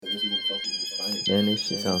Man, this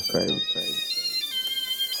shit sounds crazy.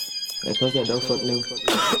 Hey, close that door, fuck nigga.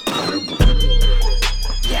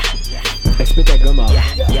 Hey, spit that gum out.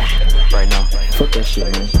 Right now. Fuck that shit,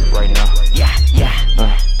 man. Right now.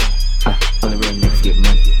 Only real niggas get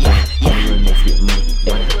money. Only real niggas get money.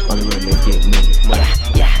 Only real niggas get money.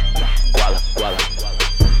 Guala, guala.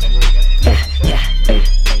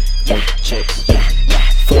 Hey, checks.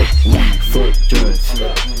 Fuck weed, fuck drugs.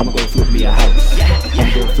 I'ma go flip me a house.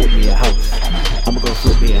 I'ma go flip me a house. I'ma go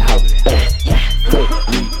flip me a house. Fuck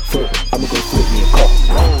weed, fuck. I'ma go flip me a car.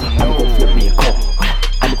 I'ma go flip me a car.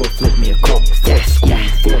 I'ma go flip me a car. Fuck school,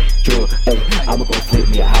 fuck drug. I'ma go flip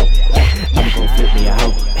me a house. I'ma go flip me a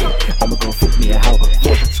house. I'ma go flip me a house.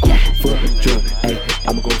 Fuck school, fuck drug.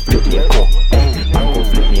 I'ma go flip me a car. I'ma go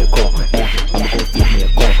flip me a car. I'ma go flip me a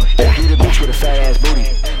car. Need a bitch with a fat ass booty.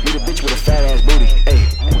 Need a bitch with a fat ass booty.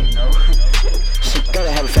 She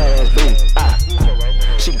gotta have a fat ass booty.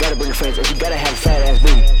 She gotta bring her friends and she gotta have a fat ass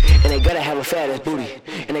booty. And they gotta have a fat ass booty.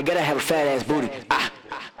 And they gotta have a fat ass booty.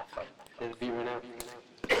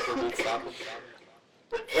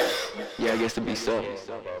 Yeah, I guess the beat suck.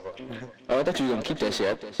 Oh, I thought you were gonna keep that shit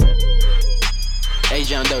up. Hey,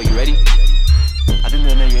 John Doe, you ready? I think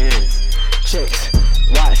that nigga is. Checks,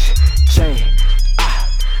 watch, chain.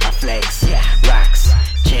 I flex, rocks,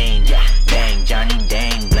 chain, bang, Johnny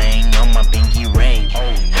dang, blang on my pinky ring.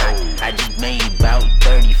 I just made about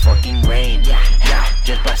 30 fucking rain.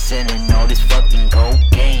 Just by selling all this fucking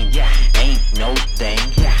cocaine. Ain't no thing,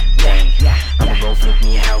 dang. I'ma go flip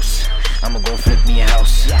me a house. I'ma go flip me a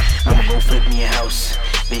house. I'ma go flip me a house.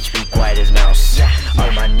 Bitch be quiet as mouse.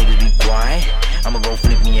 All my niggas be quiet. I'ma go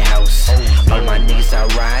flip me a house. All my niggas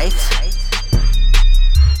alright.